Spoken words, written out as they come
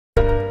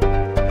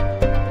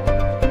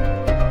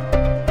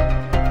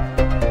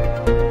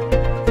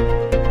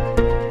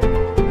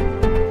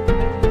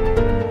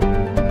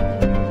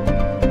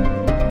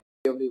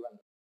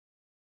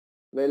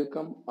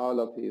welcome all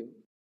of you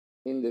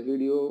in the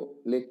video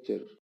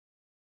lecture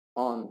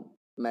on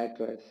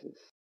matrices.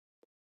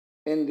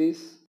 In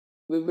this,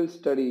 we will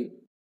study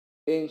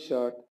in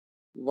short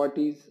what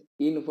is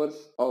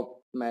inverse of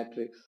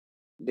matrix,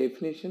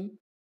 definition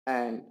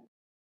and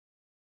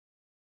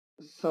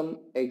some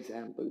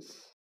examples.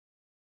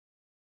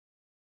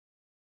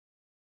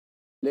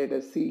 Let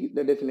us see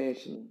the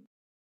definition.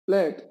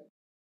 Let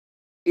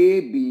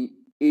A be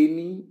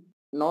any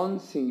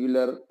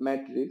non-singular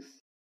matrix,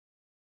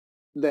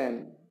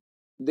 then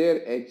there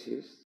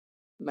exists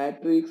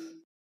matrix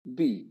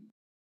B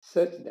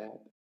such that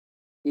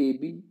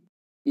AB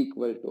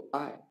equal to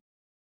I,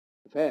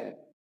 where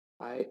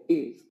I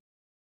is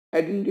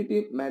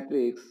identity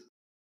matrix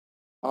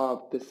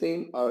of the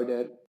same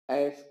order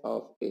as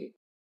of A.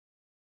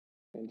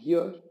 And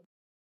here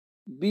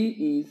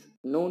B is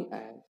known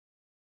as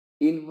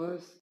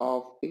inverse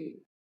of A.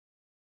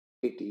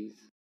 It is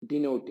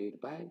denoted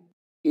by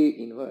A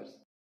inverse.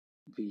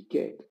 We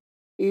get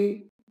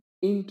A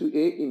into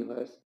A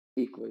inverse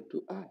equal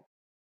to I.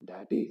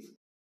 That is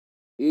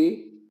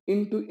A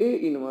into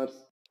A inverse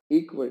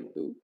equal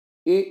to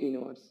A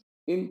inverse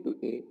into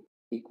A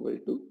equal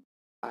to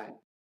I.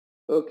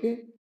 Okay,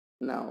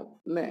 now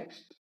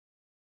next.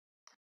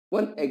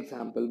 One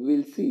example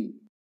we'll see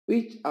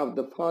which of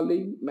the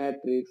following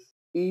matrix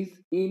is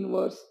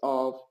inverse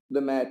of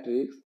the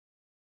matrix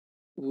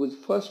whose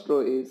first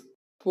row is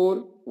 4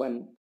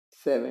 1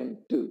 7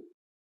 2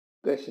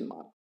 question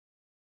mark.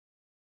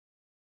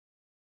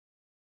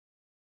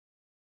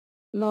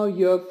 Now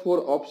here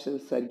four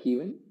options are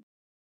given.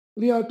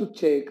 We have to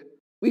check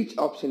which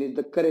option is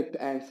the correct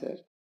answer.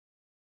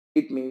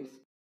 It means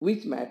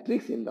which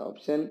matrix in the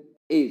option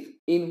is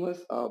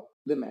inverse of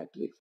the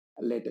matrix.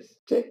 Let us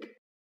check.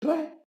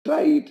 Try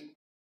it.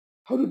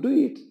 How to do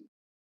it?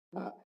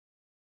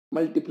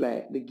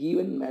 Multiply the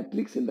given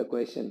matrix in the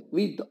question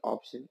with the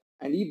option,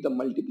 and if the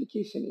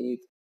multiplication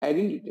is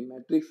identity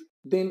matrix,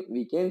 then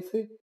we can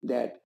say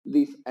that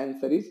this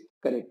answer is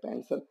correct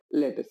answer.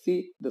 Let us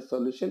see the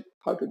solution,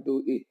 how to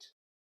do it.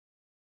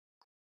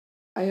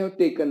 I have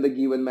taken the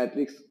given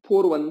matrix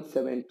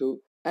 4172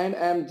 and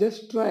I am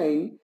just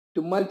trying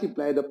to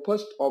multiply the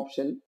first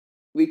option,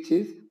 which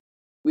is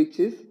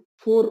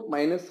 4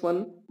 minus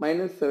 1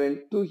 minus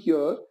 7 to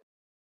here.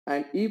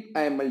 And if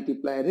I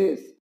multiply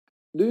this,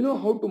 do you know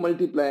how to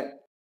multiply?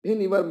 When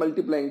you are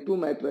multiplying two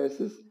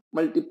matrices,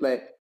 multiply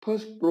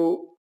first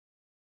row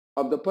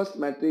of the first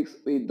matrix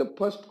with the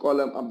first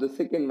column of the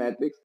second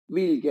matrix.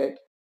 We will get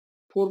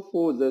 4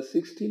 4 is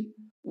 16.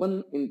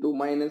 1 into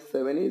minus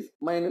 7 is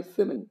minus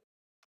 7.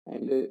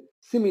 And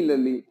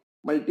similarly,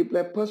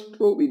 multiply first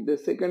row with the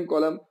second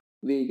column,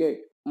 we get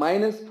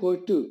minus 4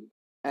 2.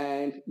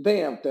 And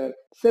then after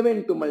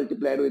 7 to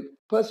multiplied with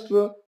first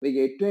row, we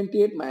get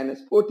 28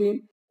 minus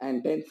 14.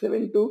 And then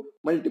 7 to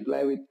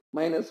multiply with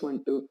minus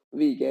 1 2,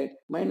 we get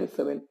minus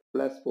 7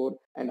 plus 4.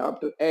 And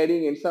after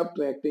adding and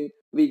subtracting,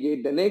 we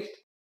get the next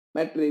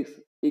matrix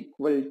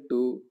equal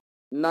to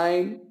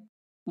 9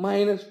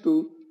 minus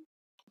 2,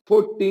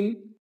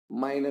 14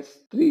 minus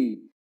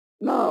 3.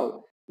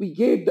 Now we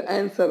get the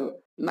answer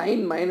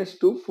 9 minus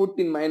 2,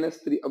 14 minus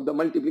 3 of the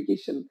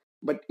multiplication,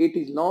 but it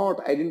is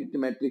not identity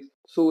matrix,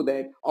 so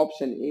that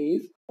option A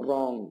is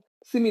wrong.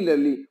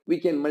 Similarly, we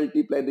can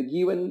multiply the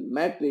given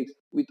matrix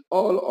with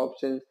all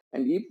options,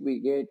 and if we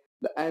get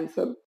the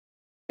answer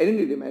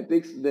identity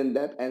matrix, then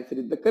that answer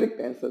is the correct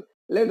answer.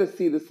 Let us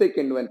see the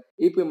second one.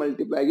 If we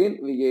multiply again,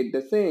 we get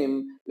the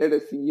same. Let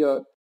us see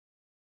here.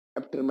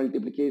 After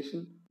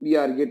multiplication, we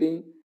are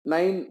getting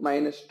 9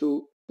 minus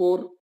 2,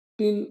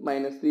 14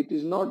 minus 3. It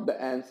is not the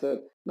answer.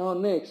 Now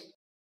next,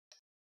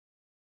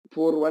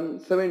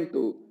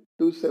 4172,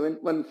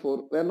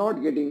 2714. We are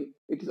not getting.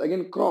 It is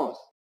again cross.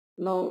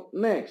 Now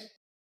next,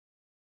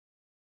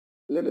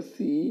 let us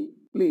see,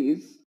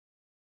 please.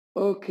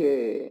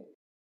 Okay.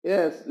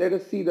 Yes, let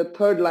us see the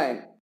third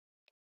line.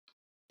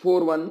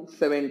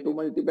 4172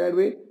 multiplied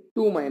with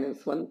 2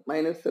 minus 1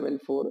 minus 7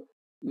 4.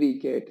 We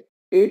get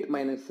 8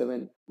 minus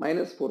 7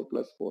 minus 4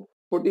 plus 4.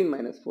 14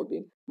 minus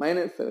 14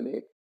 minus 7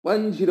 8.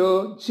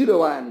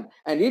 1001.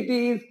 And it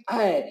is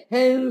I.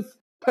 Hence,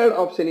 third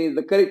option is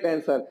the correct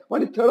answer.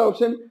 What is third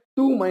option?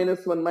 2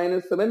 minus 1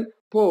 minus 7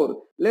 4.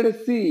 Let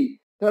us see.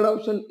 Third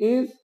option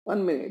is,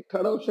 1 minute.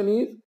 Third option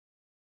is,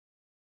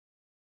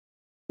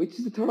 which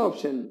is the third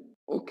option?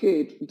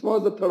 Okay, it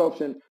was the third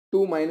option.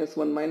 2 minus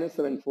 1 minus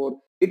 7 4.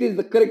 It is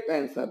the correct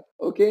answer.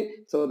 Okay,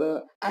 so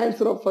the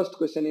answer of first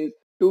question is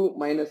 2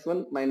 minus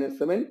 1 minus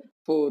 7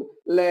 4.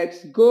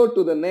 Let's go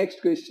to the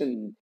next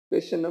question.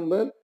 Question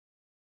number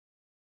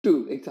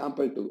 2,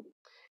 example 2.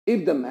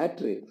 If the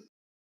matrix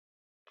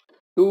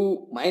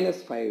 2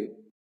 minus 5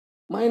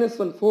 minus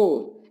 1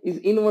 4 is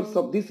inverse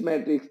of this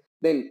matrix,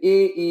 then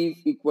A is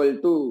equal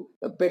to,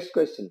 the best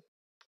question,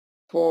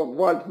 for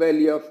what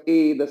value of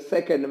A the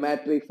second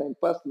matrix and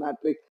first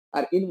matrix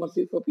are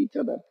inverses of each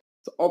other.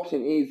 So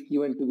option A is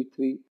given to be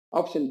 3,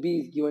 option B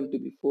is given to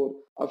be 4,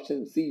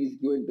 option C is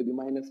given to be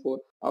minus 4,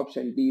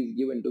 option D is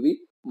given to be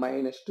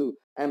minus 2.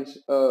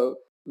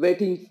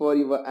 waiting for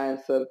your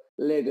answer.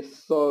 Let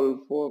us solve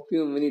for a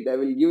few minutes. I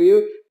will give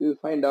you. You will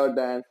find out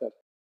the answer.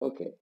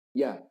 Okay.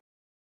 Yeah.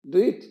 Do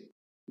it.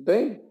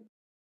 Then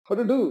how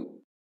to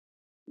do?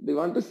 Do you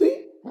want to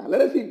see?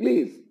 Let us see,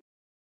 please.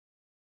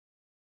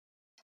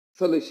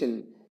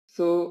 Solution.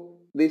 So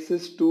this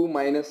is 2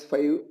 minus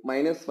 5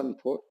 minus 1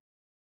 4.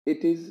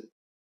 It is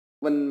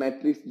one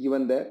matrix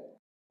given there.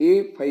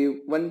 A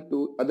 5 1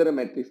 2 other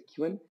matrix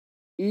given.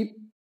 If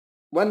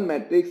one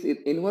matrix is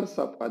inverse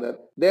of other,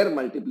 their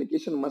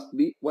multiplication must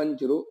be 1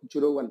 0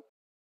 0 1.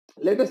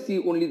 Let us see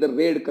only the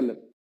red color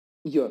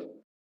here.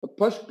 The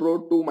first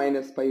row 2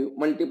 minus 5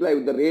 multiply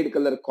with the red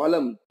color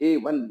column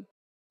A1.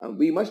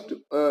 We must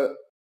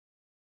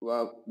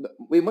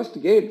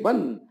get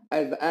 1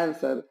 as the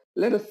answer.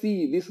 Let us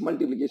see this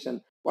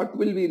multiplication. What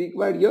will be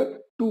required here?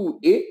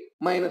 2a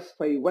minus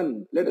 5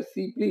 1. Let us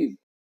see please.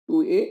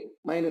 2a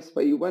minus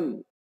 5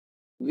 1.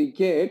 We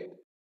get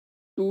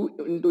 2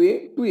 into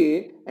a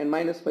 2a and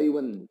minus 5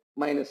 1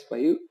 minus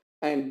 5,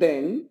 and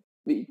then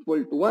we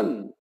equal to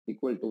 1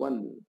 equal to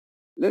 1.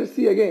 Let us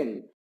see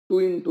again. 2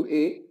 into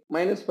a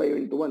minus 5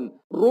 into 1.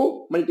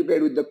 Row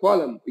multiplied with the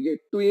column. We get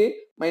 2a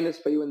minus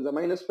 5 1 is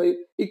minus 5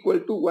 equal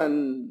to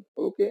 1.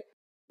 Okay.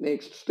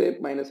 Next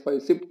step, minus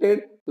 5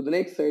 shifted to the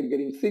next side,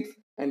 getting 6,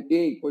 and a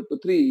equal to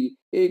 3.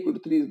 A equal to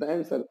 3 is the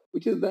answer.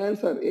 Which is the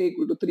answer? A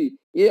equal to 3.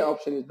 A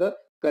option is the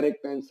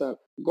correct answer.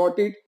 Got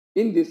it?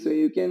 In this way,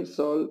 you can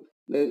solve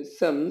the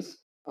sums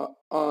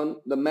on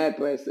the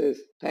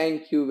matrices.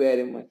 Thank you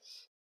very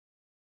much.